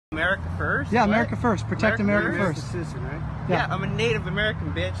America first? Yeah, America first. Protect America first. Citizen, right? Yeah, I'm a Native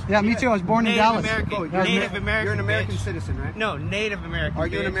American, bitch. Yeah, me too. I was born in Dallas. Native American. You're an American bitch. citizen, right? No, Native American. Are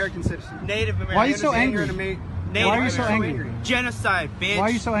you an bitch. American citizen? Native American. Why are you so angry? Native Why are you so angry? Genocide, bitch. Why are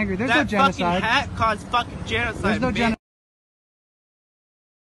you so angry? There's no that genocide. Fucking hat caused fucking genocide. There's no bitch.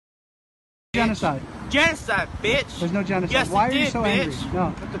 Genocide. Genocide, bitch. There's no genocide. Yes, Why it are you did, so bitch. angry?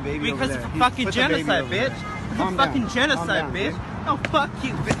 No. Put the baby Because over of there. fucking Put the baby genocide, over bitch. there. It's Calm a fucking down. genocide, Calm down, bitch. bitch. No, fuck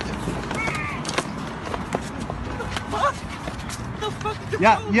you, bitch. Fuck. The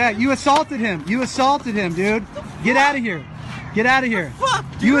fuck? Yeah, you assaulted him. You assaulted him, dude. Get out of here. Get out of here. Fuck,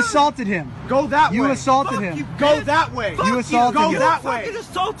 dude. You assaulted him. Go that way. You assaulted Fuck him. you, Go that way. You assaulted Go him. that way. You fucking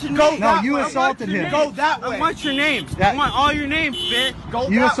assaulted me. Go No, that you way. assaulted him. Go that way. I want your names. Yeah. I want all your names, bitch. Go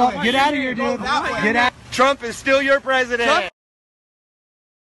You that assault. way. Get out of here, Go dude. that way. Get out. Trump is still your president.